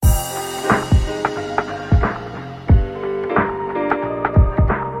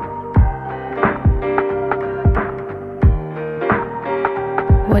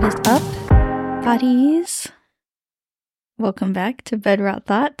buddies. Welcome back to Bedrot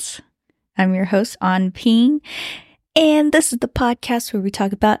Thoughts. I'm your host, On Ping, and this is the podcast where we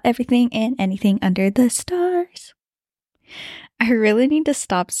talk about everything and anything under the stars. I really need to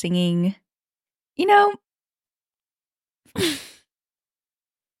stop singing. I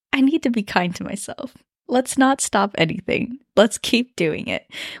need to be kind to myself. Let's not stop anything. Let's keep doing it.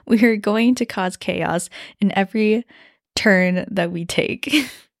 We are going to cause chaos in every turn that we take.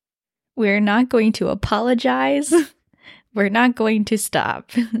 We're not going to apologize. We're not going to stop.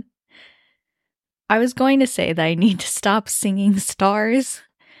 I was going to say that I need to stop singing stars,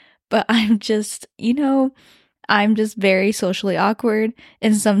 but I'm just very socially awkward,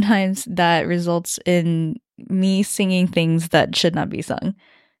 and sometimes that results in me singing things that should not be sung.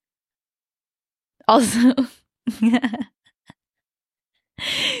 Also,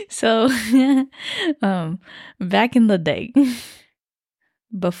 so, back in the day,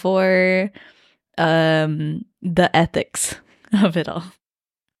 before the ethics of it all,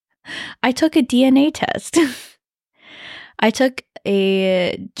 I took a DNA test. I took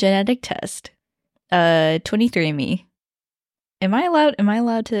a genetic test, 23andMe. Am I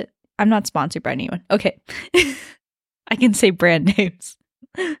allowed to? I'm not sponsored by anyone. Okay. I can say brand names.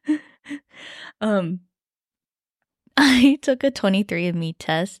 I took a 23andMe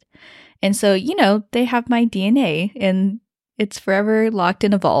test, and so, they have my DNA, and it's forever locked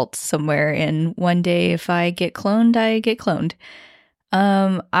in a vault somewhere, and one day if I get cloned, I get cloned.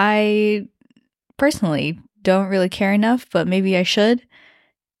 I personally don't really care enough, but maybe I should,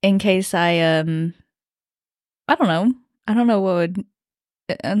 in case I don't know what would,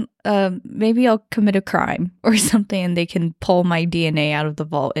 maybe I'll commit a crime or something and they can pull my DNA out of the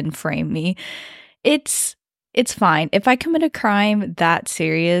vault and frame me. It's fine. If I commit a crime that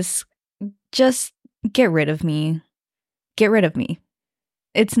serious, just get rid of me. Get rid of me.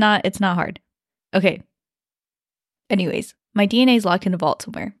 It's not hard. Okay. Anyways, my DNA is locked in a vault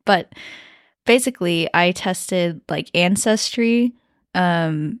somewhere, but basically I tested like ancestry,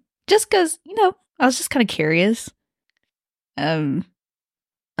 just because, I was just kind of curious. I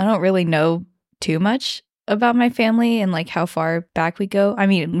don't really know too much about my family and like how far back we go. I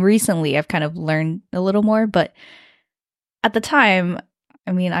mean, recently I've kind of learned a little more, but at the time,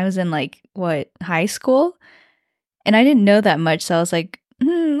 I was in high school, and I didn't know that much. So I was like,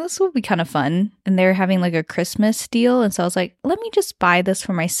 this will be kind of fun. And they were having like a Christmas deal. And so I was like, let me just buy this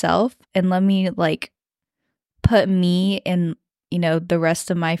for myself and let me put me and, the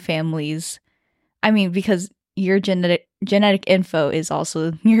rest of my family's, because your genetic info is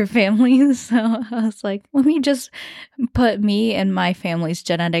also your family. So I was like, let me just put me and my family's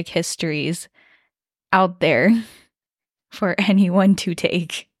genetic histories out there for anyone to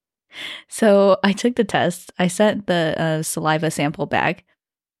take. So I took the test. I sent the saliva sample back,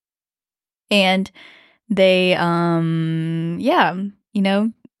 and they, my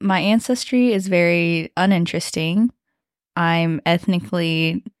ancestry is very uninteresting. I'm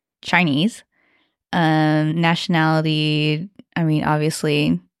ethnically Chinese. Nationality,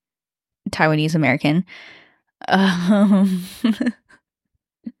 obviously Taiwanese American.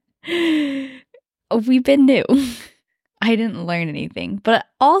 We've been new. I didn't learn anything. But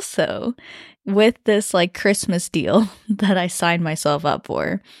also, with this Christmas deal that I signed myself up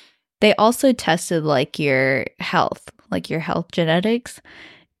for, they also tested your health genetics.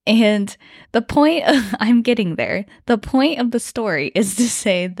 And the point I'm getting there. The point of the story is to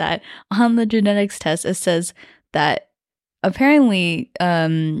say that on the genetics test, it says that apparently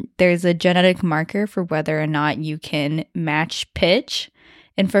there's a genetic marker for whether or not you can match pitch.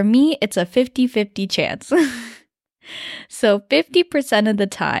 And for me, it's a 50-50 chance. So 50% of the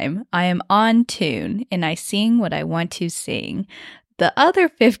time, I am on tune and I sing what I want to sing. The other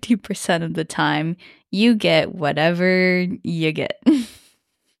 50% of the time, you get whatever you get.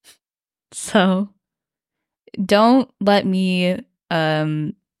 So don't let me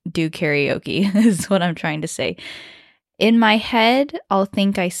do karaoke, is what I'm trying to say. In my head, I'll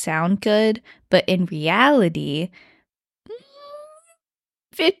think I sound good, but in reality,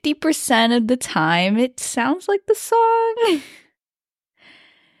 50% of the time, it sounds like the song.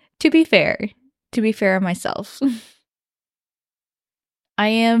 To be fair on myself, I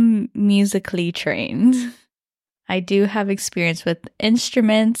am musically trained. I do have experience with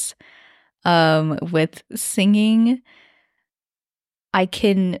instruments, with singing. I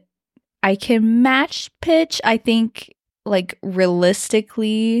can match pitch, I think,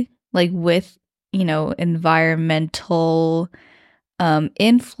 realistically, with, environmental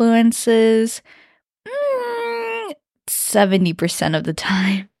influences, 70% of the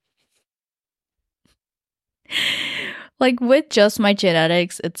time. With just my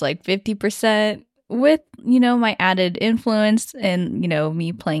genetics, it's 50%. with, my added influence and,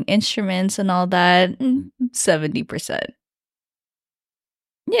 me playing instruments and all that, 70%.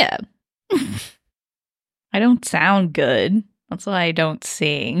 Yeah. I don't sound good. That's why I don't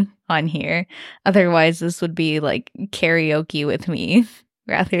sing on here. Otherwise, this would be like karaoke with me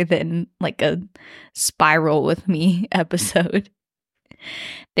rather than like a spiral with me episode.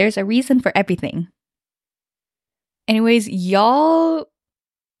 There's a reason for everything. Anyways, y'all,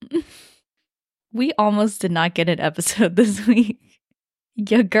 we almost did not get an episode this week.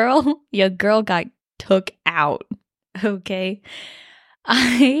 Your girl got took out. Okay.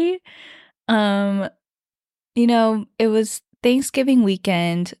 It was Thanksgiving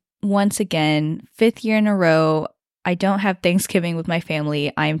weekend once again, 5th year in a row. I don't have Thanksgiving with my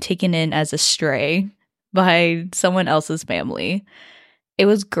family. I am taken in as a stray by someone else's family. It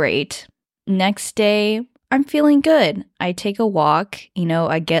was great. Next day, I'm feeling good. I take a walk,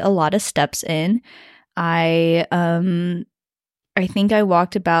 I get a lot of steps in. I think I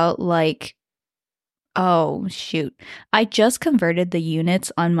walked about like, oh shoot. I just converted the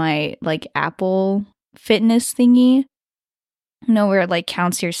units on my like Apple Fitness thingy. Where it like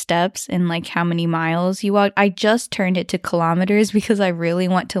counts your steps and like how many miles you walk. I just turned it to kilometers because I really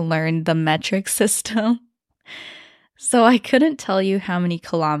want to learn the metric system. So I couldn't tell you how many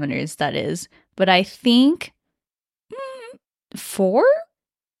kilometers that is, but I think 4?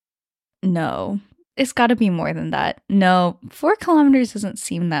 No, it's got to be more than that. No, 4 kilometers doesn't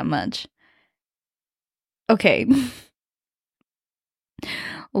seem that much. Okay.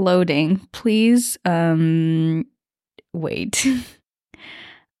 Loading. Please, wait.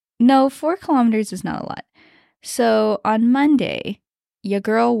 No, 4 kilometers is not a lot. So on Monday, your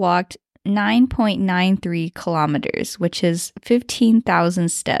girl walked 9.93 kilometers, which is 15,000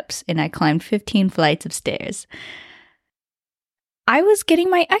 steps, and I climbed 15 flights of stairs. I was getting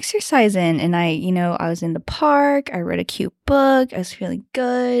my exercise in, and I was in the park. I read a cute book. I was feeling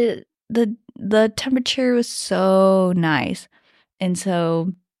good. The temperature was so nice. And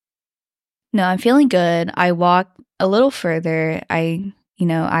so, no, I'm feeling good. I walk a little further. I'm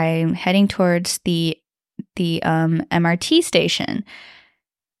heading towards the MRT station,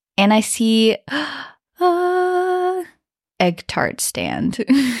 and I see egg tart stand.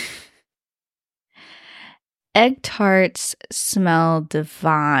 Egg tarts smell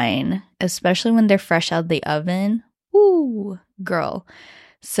divine, especially when they're fresh out of the oven. Ooh, girl.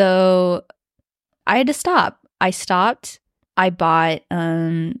 So I had to stop. I stopped. I bought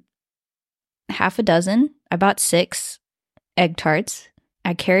half a dozen. I bought 6 egg tarts.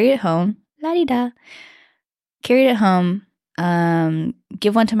 I carried it home. La-di-da. Carried it home.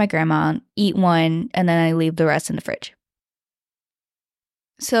 Give one to my grandma, eat one, and then I leave the rest in the fridge.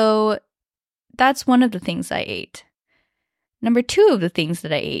 So that's one of the things I ate. Number 2 of the things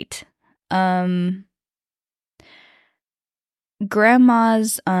that I ate.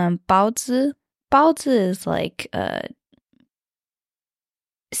 Grandma's baozi. Baozi is like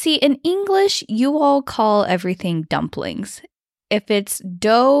see, in English, you all call everything dumplings. If it's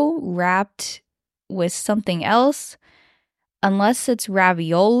dough wrapped with something else, unless it's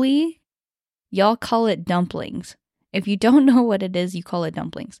ravioli, y'all call it dumplings. If you don't know what it is, you call it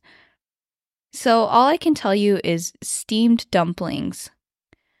dumplings. So all I can tell you is steamed dumplings.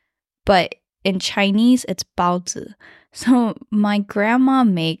 But in Chinese, it's baozi. So my grandma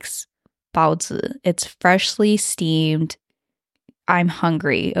makes baozi. It's freshly steamed. I'm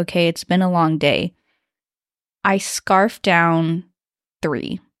hungry, okay? It's been a long day. I scarfed down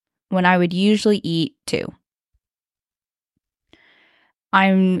 3 when I would usually eat 2.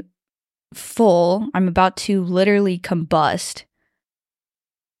 I'm full. I'm about to literally combust.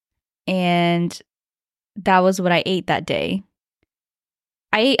 And that was what I ate that day.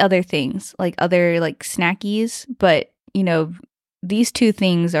 I ate other things, like other like snackies, but these 2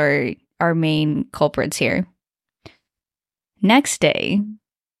 things are our main culprits here. Next day,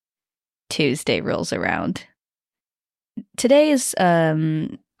 Tuesday rolls around. Today is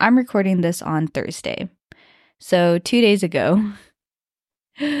I'm recording this on Thursday. So 2 days ago,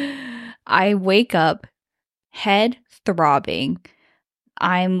 I wake up, head throbbing.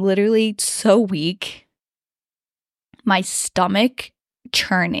 I'm literally so weak. My stomach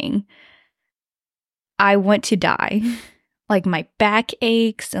churning. I want to die. Like my back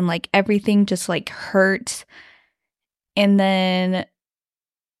aches and like everything just like hurts. And then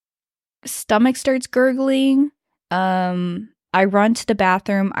stomach starts gurgling. I run to the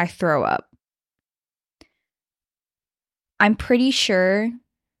bathroom. I throw up. I'm pretty sure.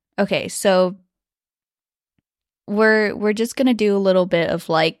 Okay, so we're just gonna do a little bit of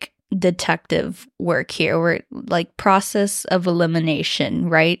like detective work here. We're like process of elimination,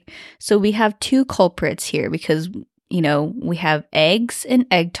 right? So we have two culprits here because, we have eggs and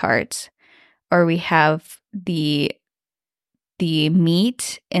egg tarts, or we have the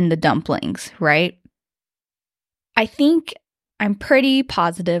meat in the dumplings, right? I think I'm pretty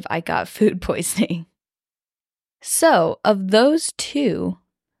positive I got food poisoning. So, of those two,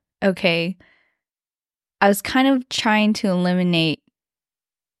 okay, I was kind of trying to eliminate,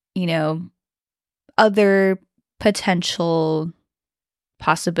 other potential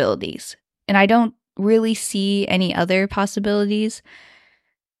possibilities. And I don't really see any other possibilities.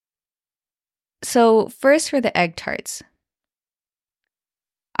 So, first for the egg tarts.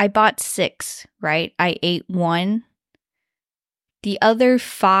 I bought 6, right? I ate 1. The other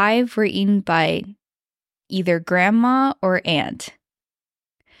 5 were eaten by either grandma or aunt.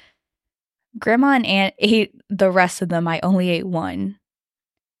 Grandma and aunt ate the rest of them. I only ate 1.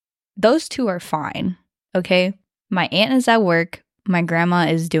 Those 2 are fine, okay? My aunt is at work. My grandma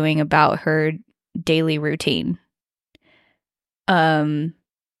is doing about her daily routine.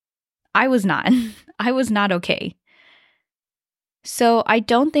 I was not. I was not okay. So I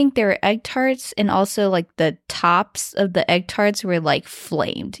don't think they were egg tarts, and also like the tops of the egg tarts were like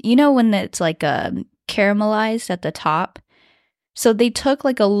flamed. You know when it's like caramelized at the top? So they took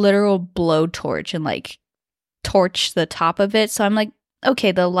like a literal blowtorch and like torched the top of it. So I'm like,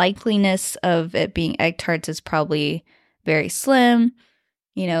 okay, the likeliness of it being egg tarts is probably very slim.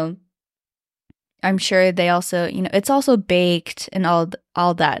 I'm sure they also, it's also baked and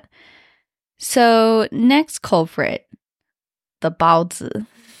all that. So next culprit, the baozi.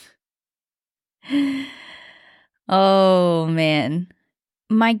 Oh man.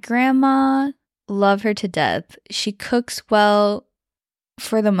 My grandma, love her to death. She cooks well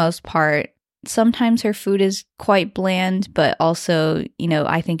for the most part. Sometimes her food is quite bland, but also,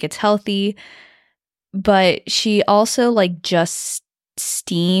 I think it's healthy. But she also like just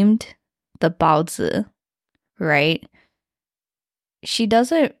steamed the baozi, right? She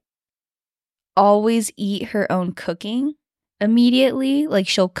doesn't always eat her own cooking immediately. Like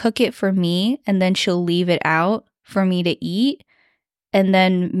she'll cook it for me and then she'll leave it out for me to eat. And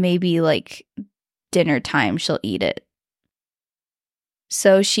then maybe like dinner time, she'll eat it.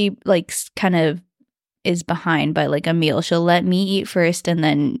 So she like kind of is behind by like a meal. She'll let me eat first and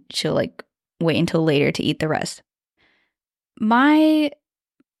then she'll like wait until later to eat the rest. My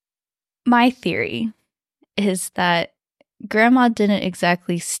theory is that grandma didn't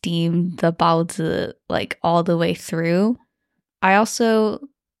exactly steam the baozi like all the way through. I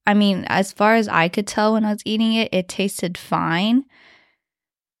mean, as far as I could tell when I was eating it, it tasted fine.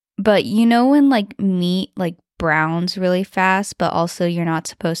 But when like meat like browns really fast, but also you're not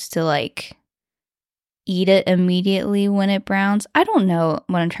supposed to like eat it immediately when it browns. I don't know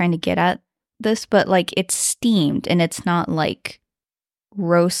what I'm trying to get at this, but like it's steamed and it's not like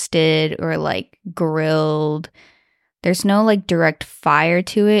roasted or like grilled. There's no like direct fire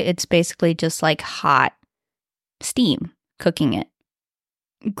to it. It's basically just like hot steam cooking it.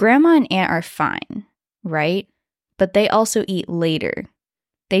 Grandma and aunt are fine, right? But they also eat later.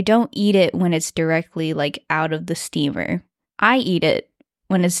 They don't eat it when it's directly like out of the steamer. I eat it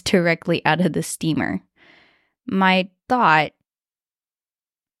when it's directly out of the steamer. My thought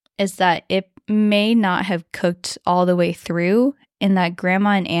is that it may not have cooked all the way through and that grandma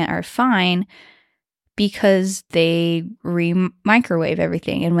and aunt are fine because they microwave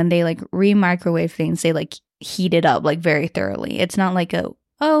everything. And when they like microwave things, they like heat it up like very thoroughly. It's not like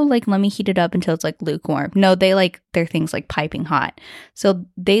let me heat it up until it's like lukewarm. No, they like their things like piping hot. So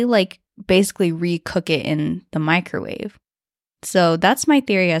they like basically recook it in the microwave. So that's my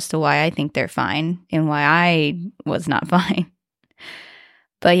theory as to why I think they're fine and why I was not fine.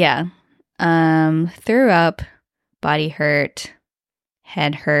 But yeah, threw up, body hurt,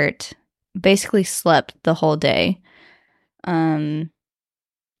 head hurt, basically slept the whole day. Yeah,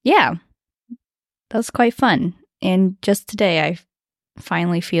 that was quite fun. And just today, I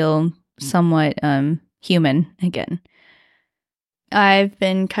finally feel somewhat human again. I've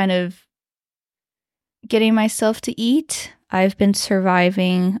been kind of getting myself to eat. I've been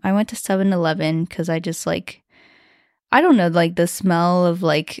surviving. I went to 7-Eleven because I just like, I don't know, like the smell of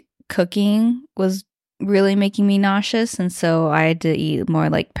like cooking was really making me nauseous. And so I had to eat more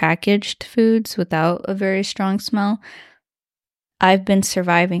like packaged foods without a very strong smell. I've been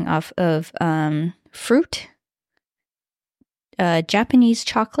surviving off of fruit, Japanese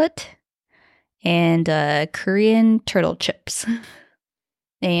chocolate, and Korean turtle chips,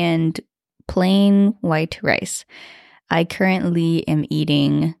 and plain white rice. I currently am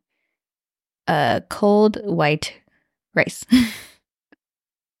eating cold white rice.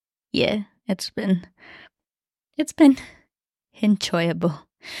 Yeah, it's been enjoyable.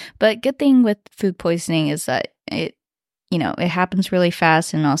 But good thing with food poisoning is that it happens really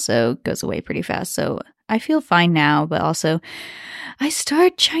fast and also goes away pretty fast. So I feel fine now, but also I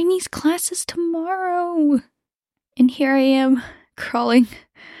start Chinese classes tomorrow. And here I am crawling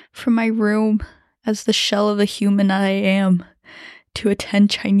from my room as the shell of a human I am to attend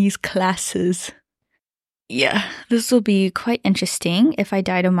Chinese classes. Yeah, this will be quite interesting. If I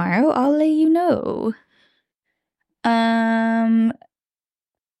die tomorrow, I'll let you know. Oh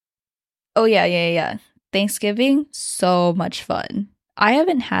yeah. Thanksgiving, so much fun. I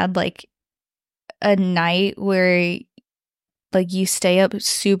haven't had like a night where like you stay up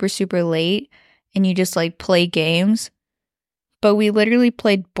super super late and you just like play games. But we literally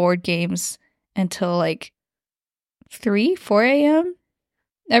played board games until like 3, 4 a.m.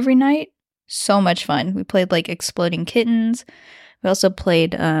 every night. So much fun. We played like Exploding Kittens. We also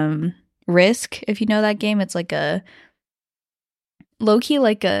played Risk, if you know that game. It's like a low-key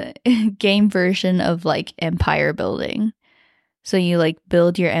like a game version of like empire building. So you like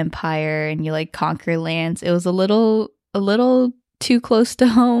build your empire and you like conquer lands. It was a little too close to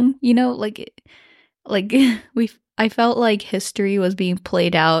home, like I felt like history was being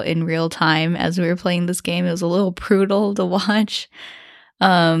played out in real time as we were playing this game. It was a little brutal to watch.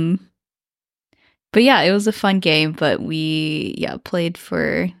 But yeah, it was a fun game, but we played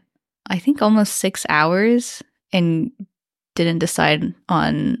for I think almost 6 hours and didn't decide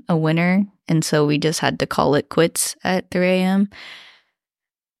on a winner, and so we just had to call it quits at 3 a.m.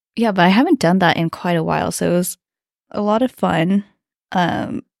 Yeah, but I haven't done that in quite a while, so it was a lot of fun.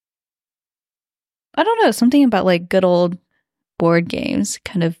 I don't know, something about like good old board games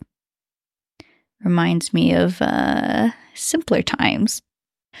kind of reminds me of simpler times.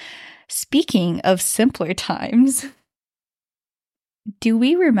 Speaking of simpler times, do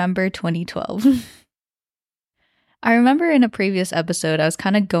we remember 2012? I remember in a previous episode, I was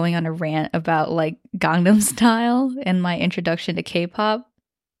kind of going on a rant about like Gangnam Style and my introduction to K-pop.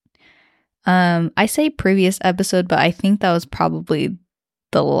 I say previous episode, but I think that was probably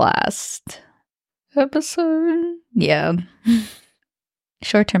the last episode. Yeah.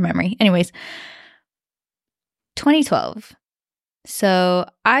 Short-term memory. Anyways, 2012. So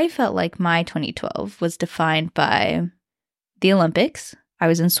I felt like my 2012 was defined by the Olympics. I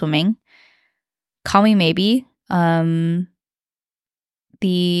was in swimming. Call Me Maybe. The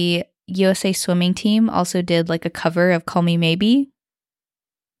USA swimming team also did like a cover of Call Me Maybe.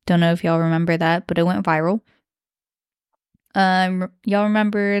 Don't know if y'all remember that, but it went viral. Y'all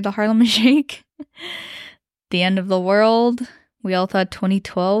remember the Harlem Shake? The end of the world. We all thought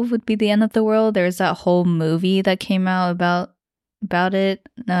 2012 would be the end of the world. There's that whole movie that came out about it.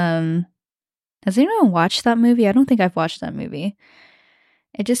 Has anyone watched that movie? I don't think I've watched that movie.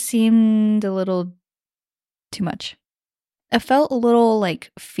 It just seemed a little too much. It felt a little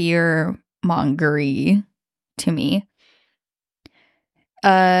like fear-mongery to me.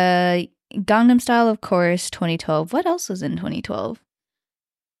 Gangnam Style, of course, 2012. What else was in 2012?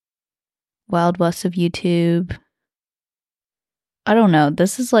 Wild West of YouTube. I don't know.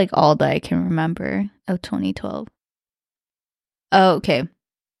 This is like all that I can remember of 2012. Oh, okay.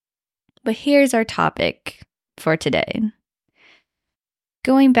 But here's our topic for today.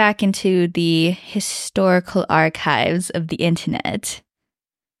 Going back into the historical archives of the internet,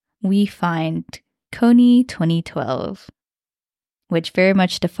 we find Kony 2012, which very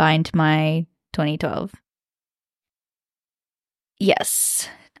much defined my 2012. Yes.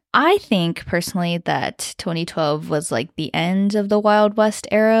 I think personally that 2012 was like the end of the Wild West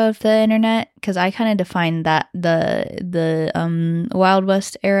era of the internet, because I kind of define that the Wild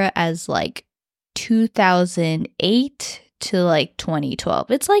West era as like 2008 to like 2012.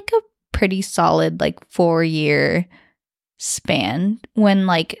 It's like a pretty solid like 4-year span when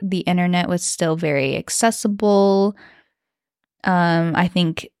like the internet was still very accessible. I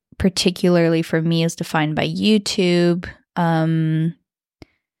think particularly for me is defined by YouTube.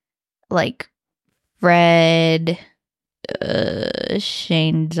 Like Fred,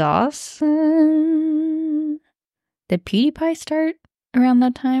 Shane Dawson. Did PewDiePie start around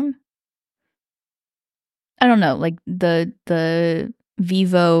that time? I don't know, like the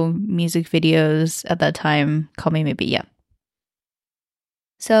Vivo music videos at that time. Call Me Maybe, yeah.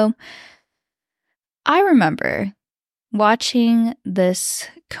 So I remember watching this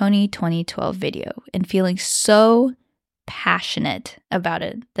Kony 2012 video and feeling so passionate about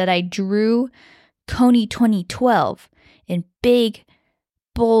it that I drew Kony 2012 in big,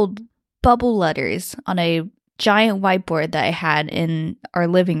 bold bubble letters on a giant whiteboard that I had in our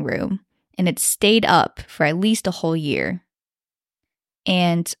living room, and it stayed up for at least a whole year.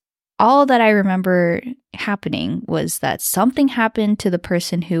 And all that I remember happening was that something happened to the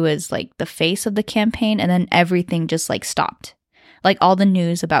person who was like the face of the campaign, and then everything just like stopped. Like all the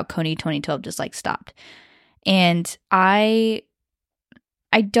news about Kony 2012 just like stopped. And I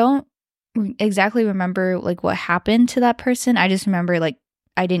don't exactly remember like what happened to that person. I just remember like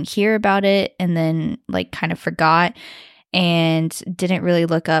I didn't hear about it and then like kind of forgot and didn't really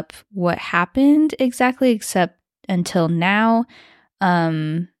look up what happened exactly, except until now.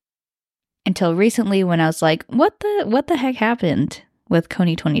 Until recently when I was like, what the heck happened with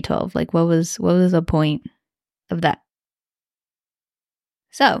Kony 2012? Like what was the point of that?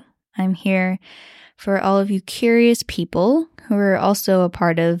 So I'm here for all of you curious people who are also a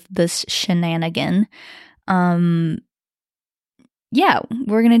part of this shenanigan. Yeah,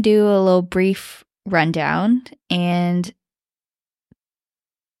 we're gonna do a little brief rundown, and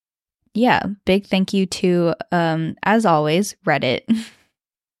yeah, big thank you to as always, Reddit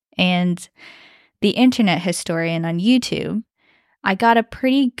and the internet historian on YouTube. I got a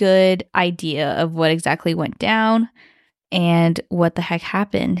pretty good idea of what exactly went down and what the heck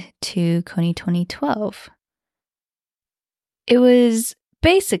happened to Kony 2012. It was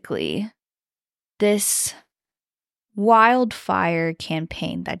basically this wildfire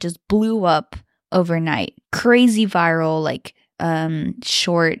campaign that just blew up overnight. Crazy viral, like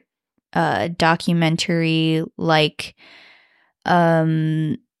short documentary, like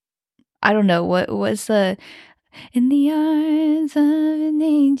I don't know, what was the in the arms of an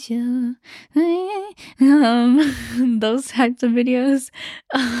angel, those types of videos.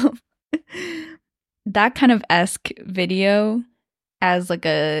 That kind of esque video as like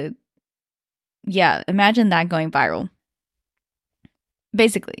a, yeah, imagine that going viral.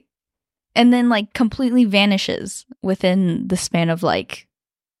 Basically. And then like completely vanishes within the span of like,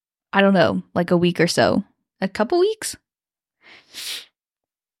 I don't know, like a week or so. A couple weeks?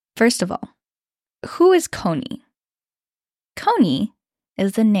 First of all, who is Kony? Kony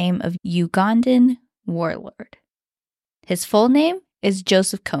is the name of Ugandan warlord. His full name is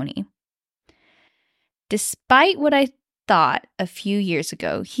Joseph Kony. Despite what I thought a few years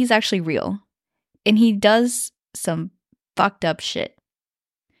ago, he's actually real. And he does some fucked up shit.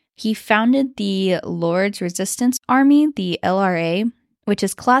 He founded the Lord's Resistance Army, the LRA, which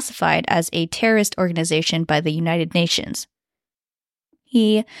is classified as a terrorist organization by the United Nations.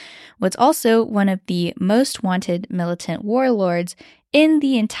 He was also one of the most wanted militant warlords in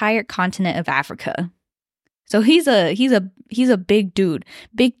the entire continent of Africa. So he's a big dude.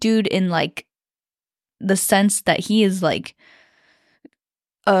 Big dude in like the sense that he is like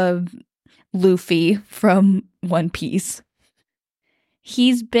Luffy from One Piece.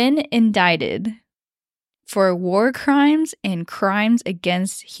 He's been indicted for war crimes and crimes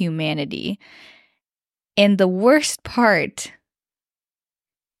against humanity. And the worst part,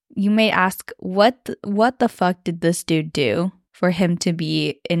 you may ask, what the fuck did this dude do for him to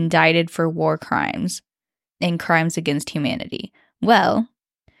be indicted for war crimes and crimes against humanity? Well,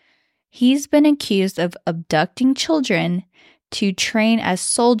 he's been accused of abducting children to train as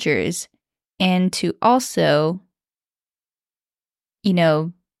soldiers and to also, you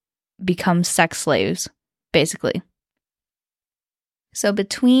know, become sex slaves, basically. So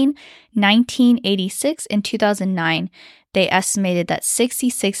between 1986 and 2009, they estimated that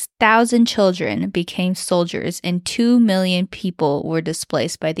 66,000 children became soldiers and 2 million people were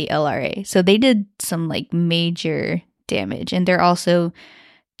displaced by the LRA. So they did some like major damage, and they're also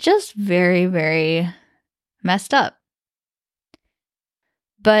just very, very messed up.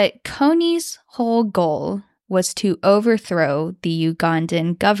 But Kony's whole goal was to overthrow the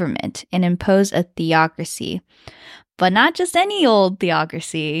Ugandan government and impose a theocracy. But not just any old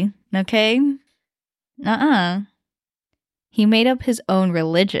theocracy, okay? He made up his own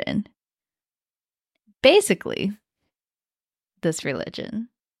religion. Basically, this religion.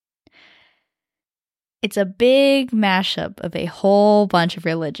 It's a big mashup of a whole bunch of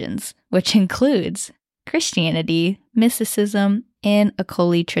religions, which includes Christianity, mysticism, and a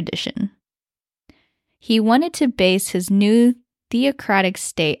kony tradition. He wanted to base his new theocratic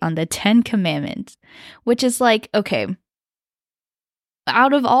state on the 10 Commandments, which is like, okay,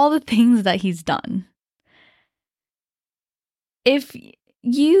 out of all the things that he's done, if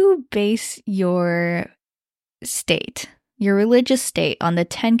you base your state, your religious state, on the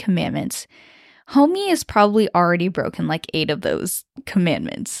 10 Commandments, homie has probably already broken like 8 of those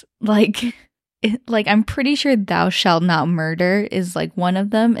commandments. Like I'm pretty sure thou shalt not murder is like one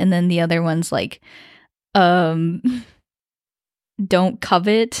of them, and then the other one's like don't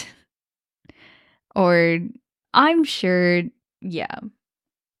covet, or I'm sure, yeah.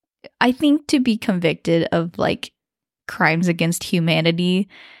 I think to be convicted of like crimes against humanity,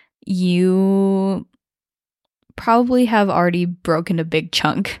 you probably have already broken a big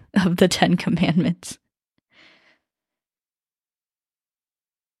chunk of the 10 Commandments.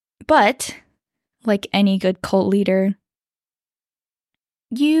 But, like any good cult leader,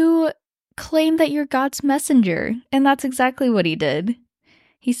 you claim that you're God's messenger, and that's exactly what he did.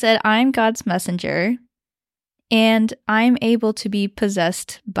 He said, I'm God's messenger, and I'm able to be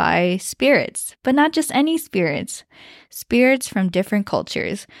possessed by spirits, but not just any spirits, spirits from different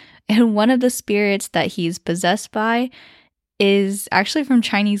cultures. And one of the spirits that he's possessed by is actually from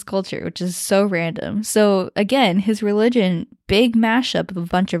Chinese culture, which is so random. So again, his religion, big mashup of a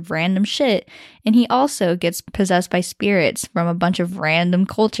bunch of random shit, and he also gets possessed by spirits from a bunch of random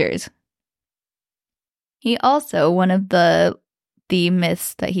cultures. He also, one of the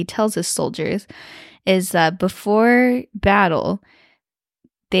myths that he tells his soldiers is that before battle,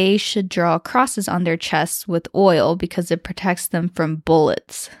 they should draw crosses on their chests with oil because it protects them from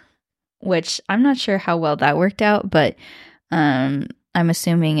bullets, which I'm not sure how well that worked out, but I'm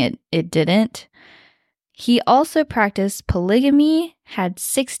assuming it didn't. He also practiced polygamy, had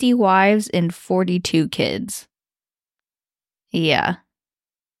 60 wives and 42 kids. Yeah.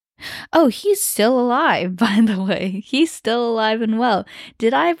 Oh, he's still alive, by the way. He's still alive and well.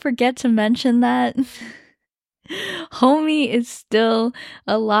 Did I forget to mention that? Homie is still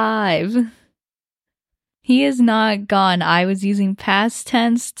alive. He is not gone. I was using past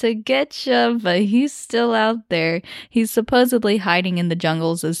tense to getcha, but he's still out there. He's supposedly hiding in the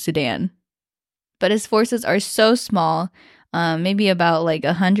jungles of Sudan. But his forces are so small, maybe about like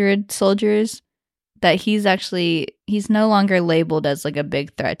 100 soldiers, that he's no longer labeled as like a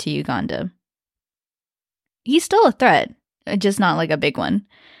big threat to Uganda. He's still a threat, just not like a big one.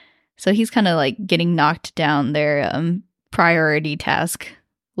 So he's kind of like getting knocked down their priority task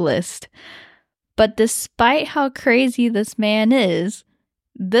list. But despite how crazy this man is,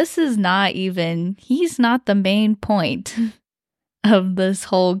 he's not the main point of this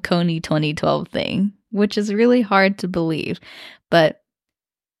whole Kony 2012 thing, which is really hard to believe. But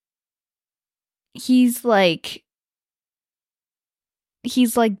he's like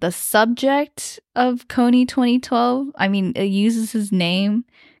the subject of Kony 2012. I mean, it uses his name.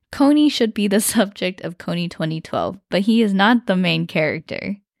 Kony should be the subject of Kony 2012, but he is not the main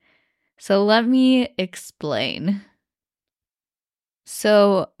character. So let me explain.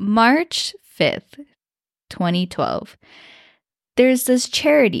 So March 5th, 2012, there's this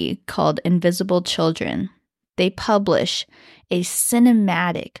charity called Invisible Children. They publish a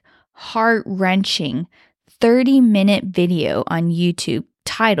cinematic, heart-wrenching 30-minute video on YouTube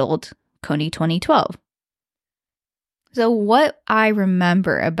titled Kony 2012. So what I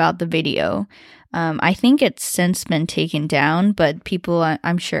remember about the video, I think it's since been taken down, but people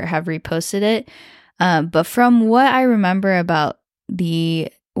I'm sure have reposted it. But from what I remember about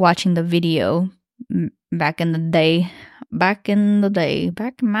watching the video back in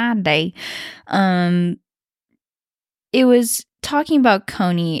my day, it was talking about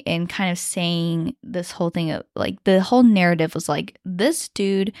Kony and kind of saying this whole thing of like the whole narrative was like, this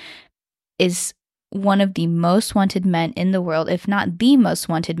dude is one of the most wanted men in the world, if not the most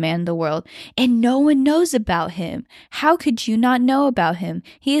wanted man in the world, and no one knows about him. How could you not know about him?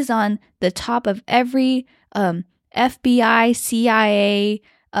 He is on the top of every FBI, CIA,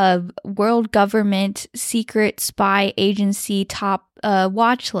 world government, secret spy agency top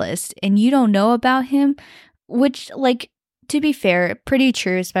watch list, and you don't know about him? Which, like, to be fair, pretty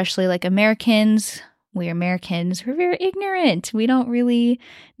true, especially like Americans. We're very ignorant. We don't really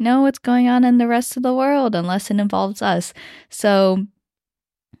know what's going on in the rest of the world unless it involves us. So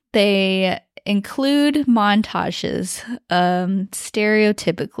they include montages,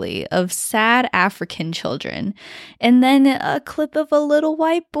 stereotypically, of sad African children, and then a clip of a little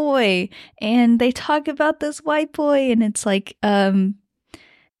white boy, and they talk about this white boy, and it's like,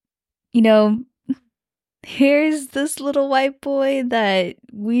 here's this little white boy that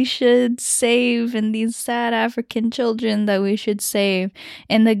we should save and these sad African children that we should save.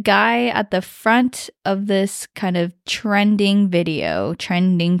 And the guy at the front of this kind of trending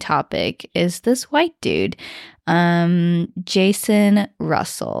topic is this white dude, Jason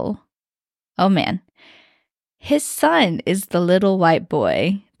Russell. Oh man. His son is the little white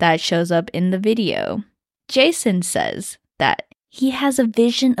boy that shows up in the video. Jason says that he has a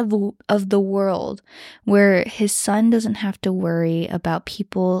vision of the world where his son doesn't have to worry about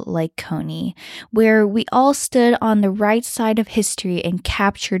people like Kony, where we all stood on the right side of history and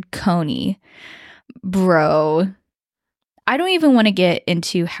captured Kony. Bro, I don't even want to get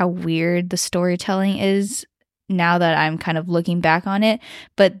into how weird the storytelling is now that I'm kind of looking back on it,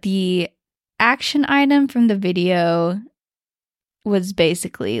 but the action item from the video was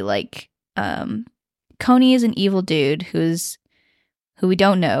basically like, Kony is an evil dude who we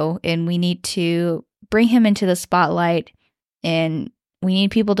don't know, and we need to bring him into the spotlight, and we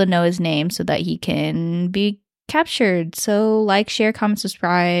need people to know his name so that he can be captured. So like, share, comment,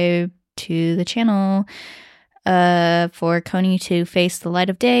 subscribe to the channel for Kony to face the light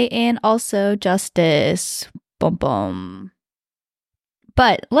of day, and also justice. Boom boom.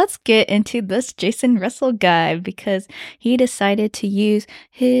 But let's get into this Jason Russell guy, because he decided to use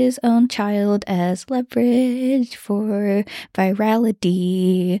his own child as leverage for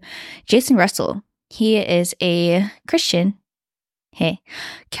virality. Jason Russell, he is a Christian,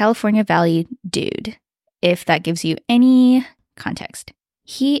 California Valley dude, if that gives you any context.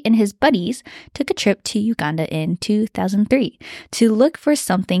 He and his buddies took a trip to Uganda in 2003 to look for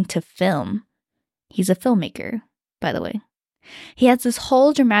something to film. He's a filmmaker, by the way. He has this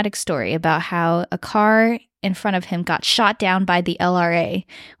whole dramatic story about how a car in front of him got shot down by the LRA,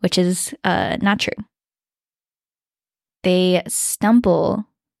 which is not true. They stumble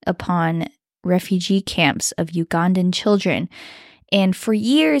upon refugee camps of Ugandan children, and for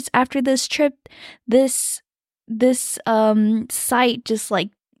years after this trip, this site just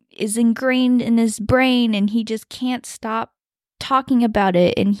like is ingrained in his brain, and he just can't stop talking about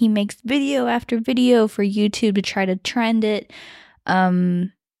it, and he makes video after video for YouTube to try to trend it,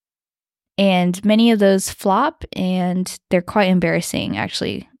 and many of those flop, and they're quite embarrassing,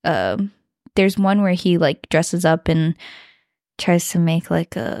 actually. There's one where he like dresses up and tries to make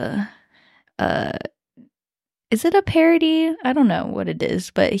like a is it a parody? I don't know what it is,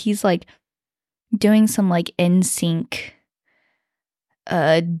 but he's like doing some like NSYNC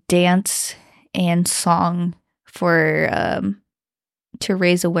dance and song for to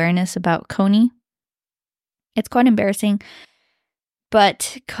raise awareness about Kony. It's quite embarrassing.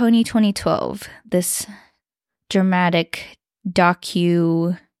 But Kony 2012, this dramatic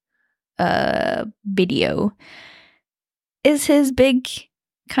docu video, is his big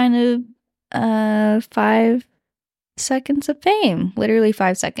kind of 5 seconds of fame. Literally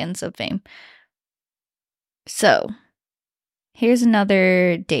 5 seconds of fame. So, here's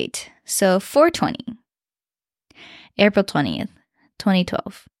another date. So, 420. April 20th,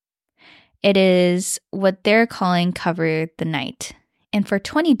 2012. It is what they're calling Cover the Night. And for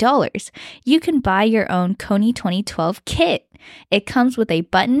 $20, you can buy your own Kony 2012 kit. It comes with a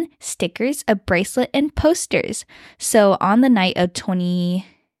button, stickers, a bracelet, and posters. So on the night of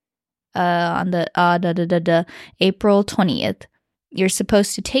April 20th, you're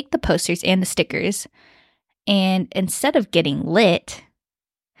supposed to take the posters and the stickers, and instead of getting lit,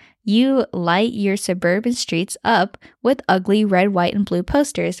 you light your suburban streets up with ugly red, white, and blue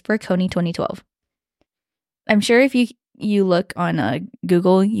posters for Kony 2012. I'm sure if you look on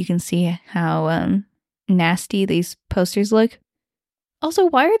Google, you can see how nasty these posters look. Also,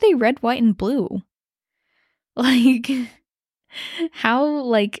 why are they red, white, and blue? Like,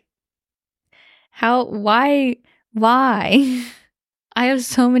 why? I have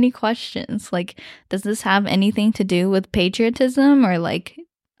so many questions. Like, does this have anything to do with patriotism, or like,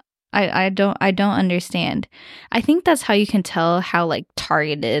 I don't understand. I think that's how you can tell how like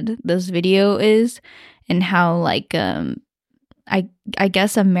targeted this video is, and how like I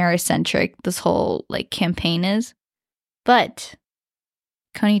guess Americentric this whole like campaign is. But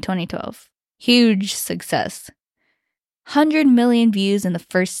Kony 2012, huge success. 100 million views in the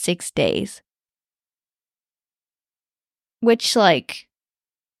first 6 days. Which, like,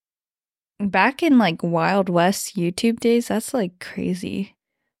 back in like Wild West YouTube days, that's like crazy.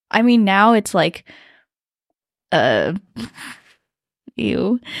 I mean, now it's like, ew,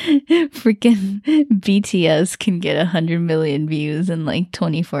 freaking BTS can get 100 million views in like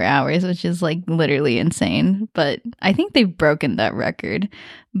 24 hours, which is like literally insane. But I think they've broken that record.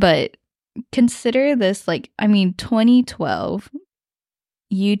 But consider this, like, I mean, 2012,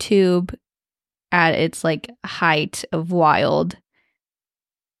 YouTube at its like height of wild.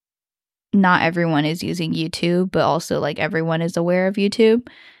 Not everyone is using YouTube, but also like everyone is aware of YouTube.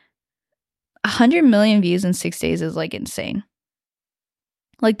 100 million views in 6 days is like insane.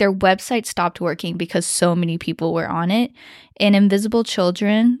 Like, their website stopped working because so many people were on it. And Invisible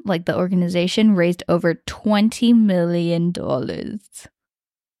Children, like the organization, raised over $20 million. A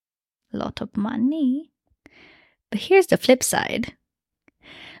lot of money. But here's the flip side.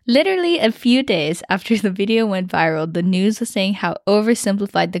 Literally a few days after the video went viral, the news was saying how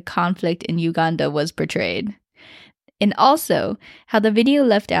oversimplified the conflict in Uganda was portrayed. And also how the video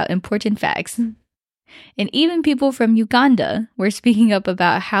left out important facts. And even people from Uganda were speaking up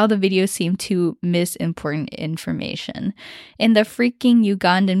about how the video seemed to miss important information. And the freaking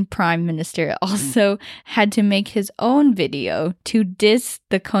Ugandan prime minister also had to make his own video to diss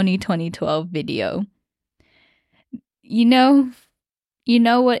the Kony 2012 video. You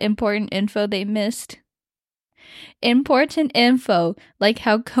know what important info they missed? Important info, like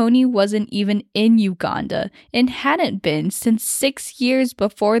how Kony wasn't even in Uganda and hadn't been since 6 years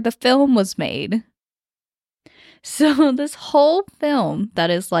before the film was made. So this whole film that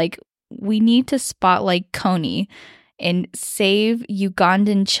is like, we need to spotlight Kony and save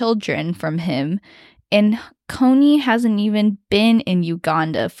Ugandan children from him, and Kony hasn't even been in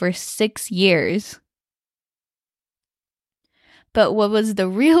Uganda for 6 years. But what was the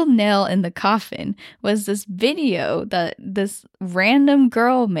real nail in the coffin was this video that this random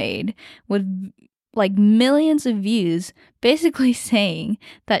girl made with like millions of views, basically saying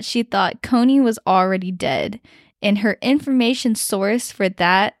that she thought Kony was already dead. And her information source for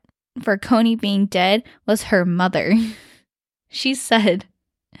Kony being dead was her mother. She said,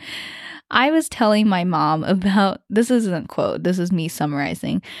 I was telling my mom about, this isn't a quote, this is me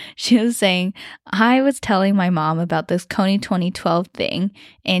summarizing. She was saying, I was telling my mom about this Kony 2012 thing,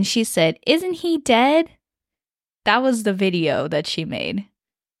 and she said, isn't he dead? That was the video that she made.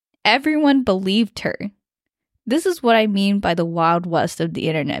 Everyone believed her. This is what I mean by the Wild West of the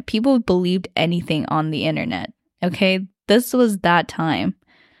internet. People believed anything on the internet, okay? This was that time.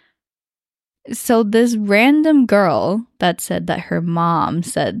 So this random girl that said that her mom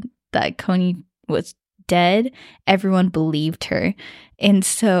said that Kony was dead, everyone believed her. And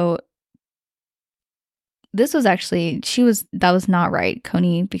so this was actually, that was not right,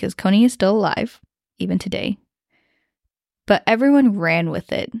 because Kony is still alive, even today. But everyone ran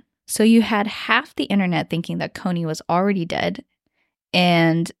with it. So you had half the internet thinking that Kony was already dead,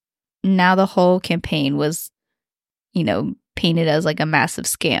 and now the whole campaign was, painted as like a massive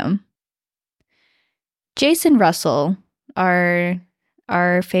scam. Jason Russell, our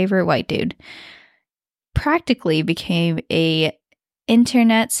favorite white dude, practically became a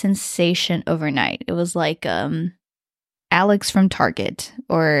internet sensation overnight. It was like Alex from Target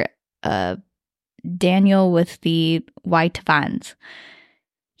or Daniel with the white vans.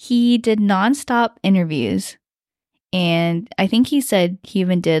 He did nonstop interviews, and I think he said he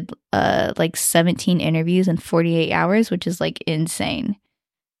even did like 17 interviews in 48 hours, which is like insane.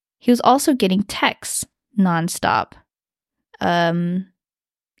 He was also getting texts nonstop. All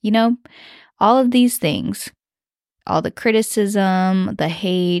of these things, all the criticism, the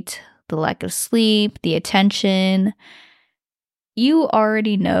hate, the lack of sleep, the attention, you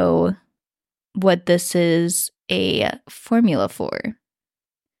already know what this is a formula for.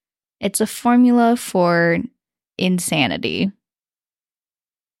 It's a formula for insanity.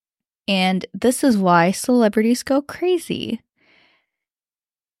 And this is why celebrities go crazy.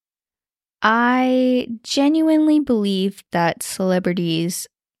 I genuinely believe that celebrities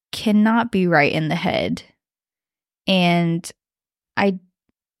cannot be right in the head. And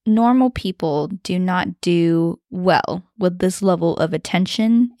normal people do not do well with this level of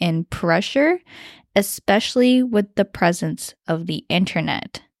attention and pressure, especially with the presence of the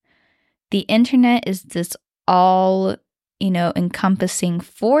internet. The internet is this all, encompassing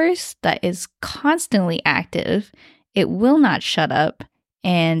force that is constantly active. It will not shut up,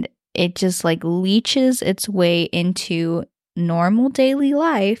 and it just like leeches its way into normal daily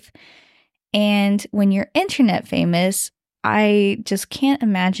life. And when you're internet famous, I just can't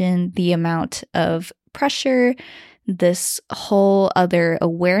imagine the amount of pressure, this whole other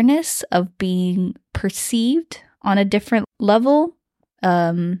awareness of being perceived on a different level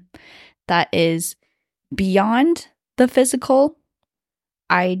that is beyond the physical.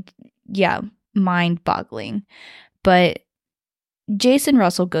 Mind-boggling. But Jason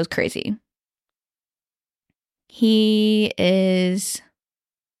Russell goes crazy. He is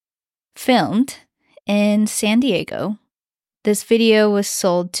filmed in San Diego. This video was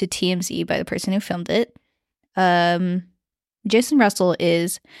sold to TMZ by the person who filmed it. Jason Russell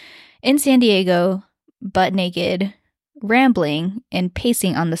is in San Diego, butt naked, rambling and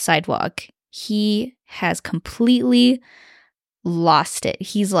pacing on the sidewalk. He has completely lost it.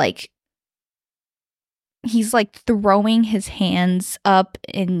 He's like throwing his hands up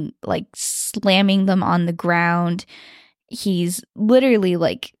and like slamming them on the ground. He's literally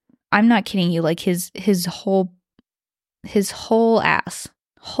like, I'm not kidding you, like his whole ass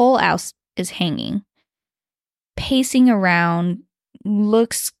is hanging, pacing around,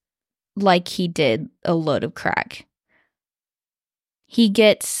 looks like he did a load of crack. He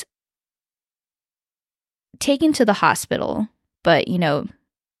gets taken to the hospital, but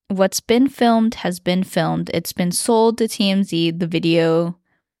what's been filmed has been filmed. It's been sold to TMZ. The video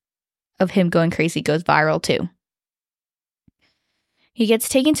of him going crazy goes viral too. He gets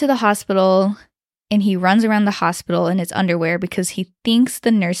taken to the hospital and he runs around the hospital in his underwear because he thinks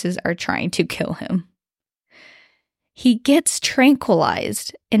the nurses are trying to kill him. He gets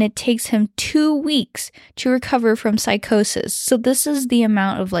tranquilized and it takes him 2 weeks to recover from psychosis. So this is the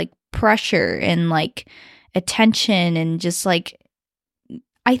amount of like pressure and like attention and just like,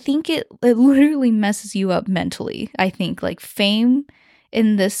 I think it literally messes you up mentally. I think like fame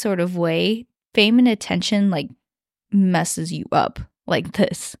in this sort of way, fame and attention like messes you up like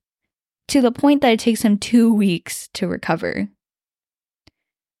this, to the point that it takes him 2 weeks to recover.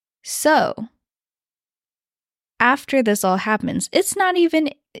 So after this all happens, it's not even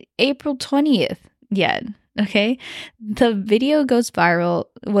April 20th yet, okay? The video goes viral,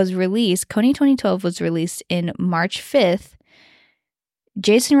 was released, Kony 2012 was released in March 5th.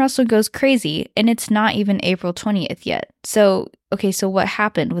 Jason Russell goes crazy, and it's not even April 20th yet. So, okay, so what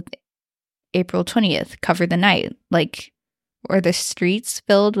happened with April 20th? Cover the night. Like, were the streets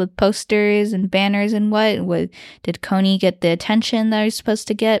filled with posters and banners and what? Did Kony get the attention that he was supposed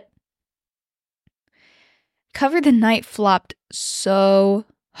to get? Cover the Night flopped so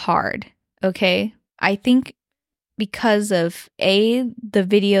hard, okay? I think because of A, the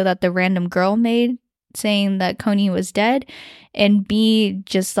video that the random girl made saying that Kony was dead, and B,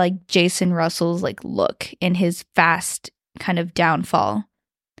 just like Jason Russell's like look and his fast kind of downfall.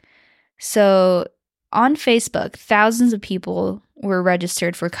 So on Facebook, thousands of people were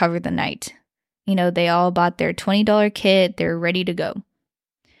registered for Cover the Night. You know, they all bought their $20 kit, they're ready to go.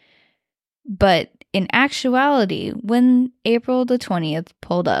 But in actuality, when April the 20th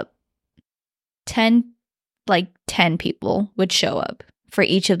pulled up, 10 people would show up for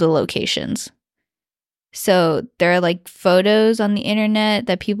each of the locations. So there are like photos on the internet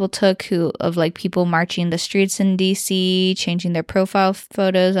that people took of like people marching the streets in DC, changing their profile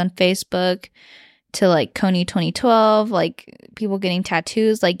photos on Facebook to like Kony 2012, like people getting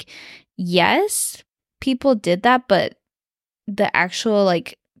tattoos. Like, yes, people did that, but the actual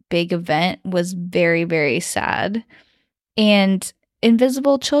like big event was very, very sad. And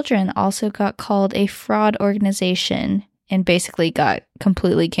Invisible Children also got called a fraud organization and basically got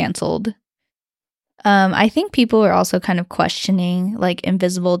completely canceled. I think people were also kind of questioning like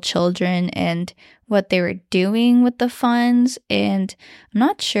Invisible Children and what they were doing with the funds, and I'm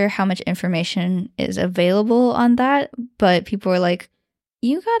not sure how much information is available on that, but people were like,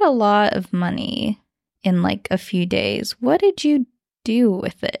 you got a lot of money in like a few days. What did you do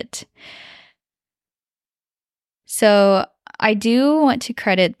with it? So I do want to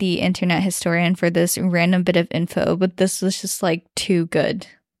credit the internet historian for this random bit of info, but this was just like too good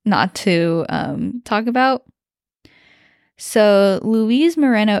not to talk about. So Luis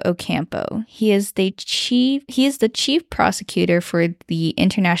Moreno Ocampo, he is the chief prosecutor for the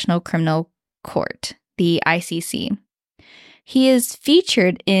International Criminal Court, the ICC. He is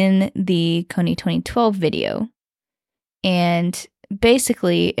featured in the Kony 2012 video. And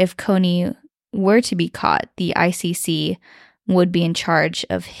basically, if Kony were to be caught, the ICC would be in charge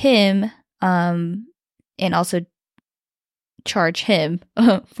of him and also charge him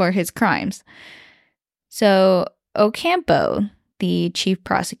for his crimes. So Ocampo, the chief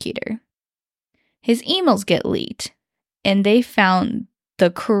prosecutor, his emails get leaked, and they found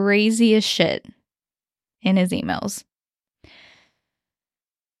the craziest shit in his emails.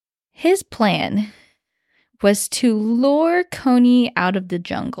 His plan was to lure Kony out of the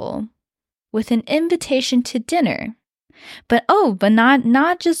jungle with an invitation to dinner. But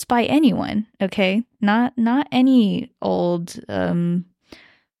not just by anyone, okay? Not any old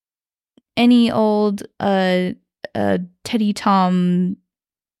Teddy Tom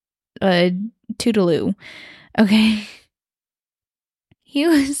Toodaloo, okay? He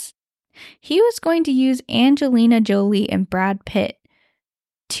was going to use Angelina Jolie and Brad Pitt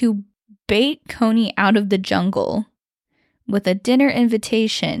to bait Kony out of the jungle with a dinner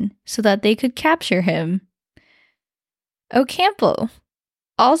invitation so that they could capture him. Ocampo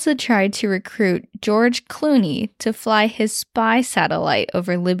also tried to recruit George Clooney to fly his spy satellite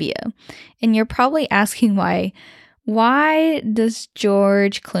over Libya. And you're probably asking why. Why does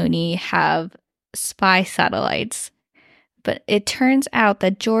George Clooney have spy satellites? But it turns out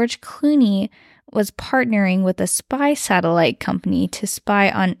that George Clooney was partnering with a spy satellite company to spy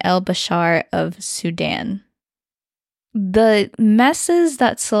on al-Bashir of Sudan. The messes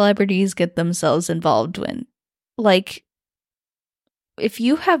that celebrities get themselves involved in. Like, if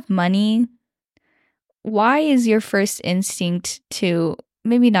you have money, why is your first instinct to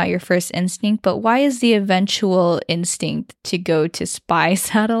maybe not your first instinct, but why is the eventual instinct to go to spy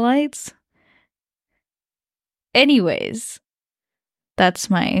satellites? Anyways, that's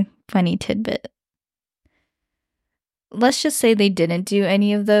my funny tidbit. Let's just say they didn't do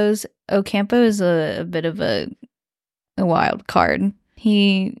any of those. Ocampo is a bit of a wild card.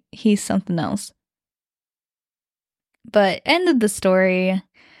 He's something else. But end of the story.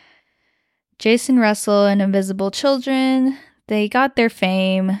 Jason Russell and Invisible Children, they got their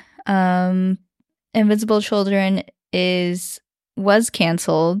fame. Invisible Children was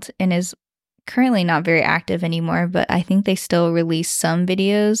canceled and is currently not very active anymore, but I think they still release some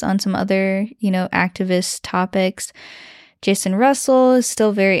videos on some other, activist topics. Jason Russell is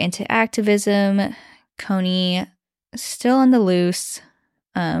still very into activism. Kony still on the loose,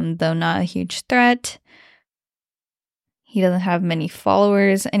 though not a huge threat. He doesn't have many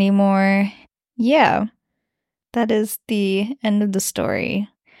followers anymore. Yeah, that is the end of the story.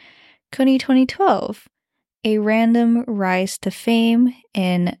 Kony 2012, a random rise to fame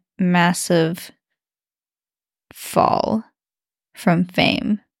and massive fall from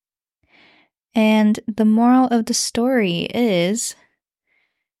fame. And the moral of the story is,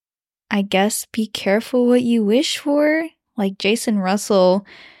 I guess, be careful what you wish for. Like Jason Russell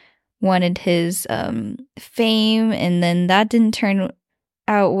wanted his fame, and then that didn't turn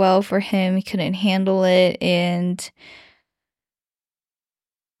out well for him. He couldn't handle it, and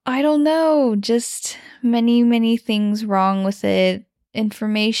I don't know, just many things wrong with it.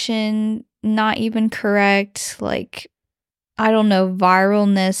 Information not even correct. Like, I don't know,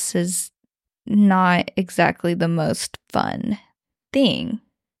 viralness is not exactly the most fun thing.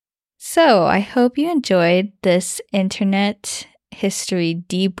 So I hope you enjoyed this internet history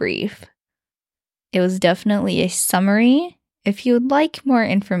debrief. It was definitely a summary. If you would like more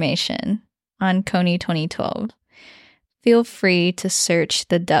information on Kony 2012, feel free to search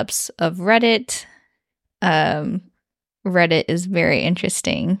the depths of Reddit. Reddit is very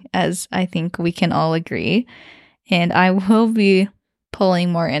interesting, as I think we can all agree. And I will be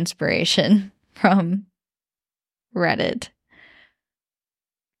pulling more inspiration from Reddit.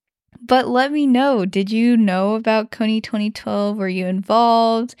 But let me know, did you know about Kony 2012? Were you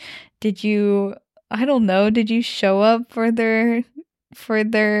involved? Did you show up for their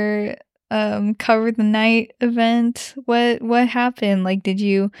Cover the Night event? What happened? Like,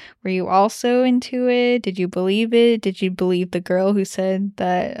 were you also into it? Did you believe it? Did you believe the girl who said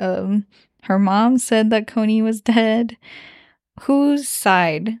that her mom said that Kony was dead? Whose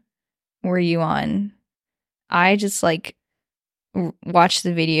side were you on? I just watched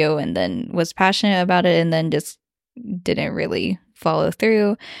the video and then was passionate about it and then just didn't really follow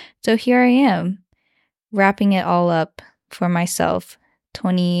through. So here I am, wrapping it all up for myself.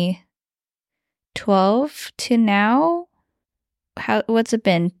 2012 to now. What's it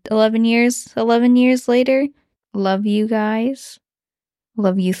been? 11 years? 11 years later? Love you guys.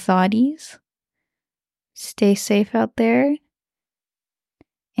 Love you thoughties. Stay safe out there.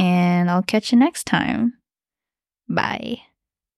 And I'll catch you next time. Bye.